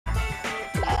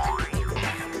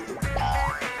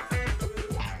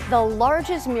The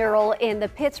largest mural in the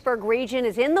Pittsburgh region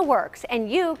is in the works,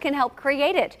 and you can help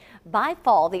create it. By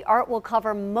fall, the art will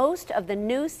cover most of the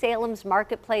new Salem's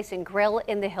Marketplace and Grill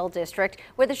in the Hill District,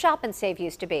 where the Shop and Save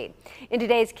used to be. In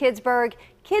today's Pittsburgh,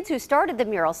 kids who started the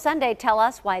mural Sunday tell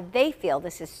us why they feel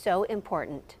this is so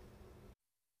important.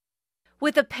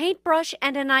 With a paintbrush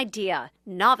and an idea,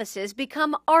 novices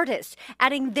become artists,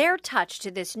 adding their touch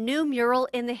to this new mural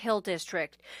in the Hill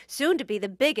District, soon to be the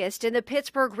biggest in the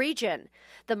Pittsburgh region.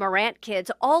 The Morant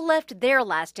kids all left their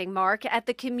lasting mark at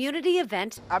the community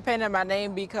event. I painted my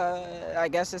name because I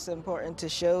guess it's important to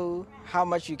show how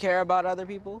much you care about other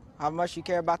people, how much you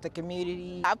care about the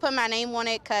community. I put my name on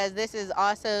it because this is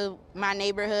also my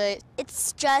neighborhood.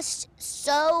 It's just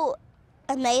so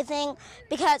amazing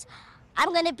because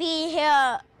I'm going to be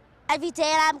here every day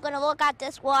and I'm going to look at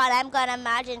this wall and I'm going to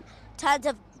imagine tons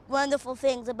of wonderful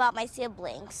things about my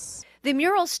siblings. The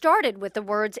mural started with the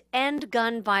words "End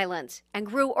Gun Violence" and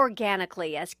grew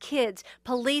organically as kids,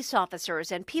 police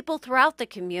officers, and people throughout the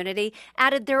community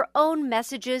added their own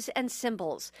messages and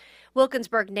symbols.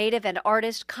 Wilkinsburg native and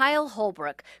artist Kyle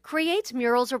Holbrook creates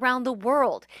murals around the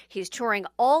world. He's touring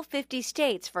all 50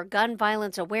 states for gun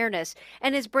violence awareness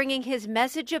and is bringing his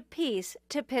message of peace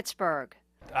to Pittsburgh.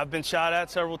 I've been shot at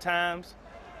several times.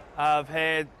 I've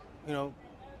had,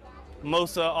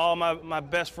 most of all my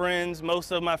best friends,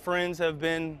 most of my friends have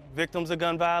been victims of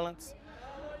gun violence.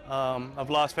 I've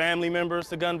lost family members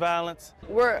to gun violence.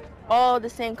 We're all the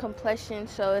same complexion,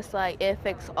 so it's like it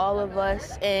affects all of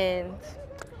us, and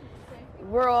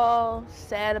we're all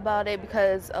sad about it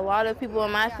because a lot of people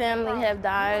in my family have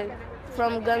died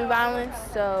from gun violence,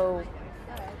 so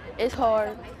it's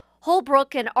hard.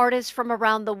 Holbrook and artists from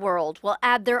around the world will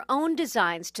add their own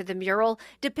designs to the mural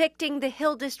depicting the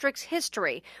Hill District's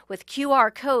history with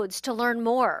QR codes to learn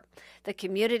more. The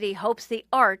community hopes the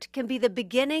art can be the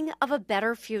beginning of a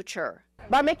better future.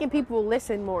 By making people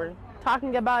listen more,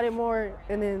 talking about it more,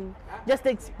 and then just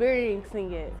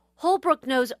experiencing it. Holbrook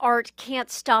knows art can't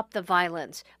stop the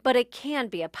violence, but it can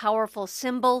be a powerful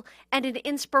symbol and an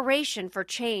inspiration for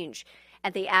change.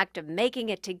 And the act of making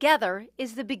it together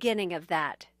is the beginning of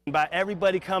that. By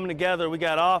everybody coming together, we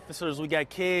got officers, we got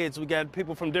kids, we got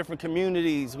people from different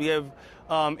communities, we have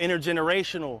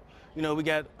intergenerational, we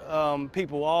got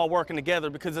people all working together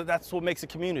because that's what makes a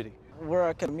community. We're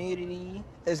a community.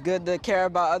 It's good to care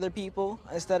about other people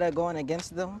instead of going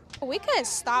against them. We could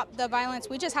stop the violence.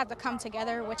 We just have to come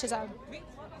together, which is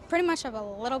pretty much of a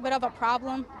little bit of a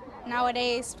problem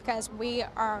nowadays because we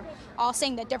are all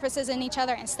seeing the differences in each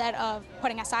other instead of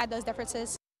putting aside those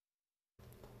differences.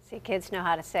 See, kids know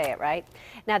how to say it, right?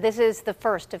 Now, this is the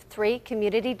first of 3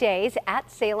 community days at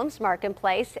Salem's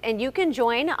Marketplace, and you can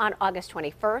join on August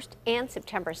 21st and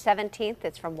September 17th.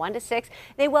 It's from 1 to 6.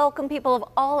 They welcome people of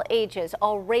all ages,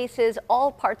 all races,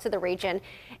 all parts of the region.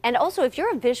 And also, if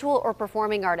you're a visual or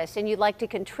performing artist and you'd like to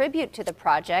contribute to the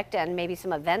project and maybe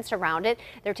some events around it,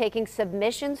 they're taking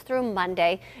submissions through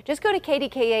Monday. Just go to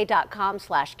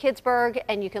kdka.com/Pittsburgh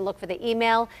and you can look for the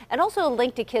email and also a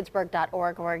link to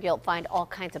pittsburgh.org where you'll find all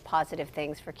kinds of positive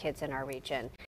things for kids in our region.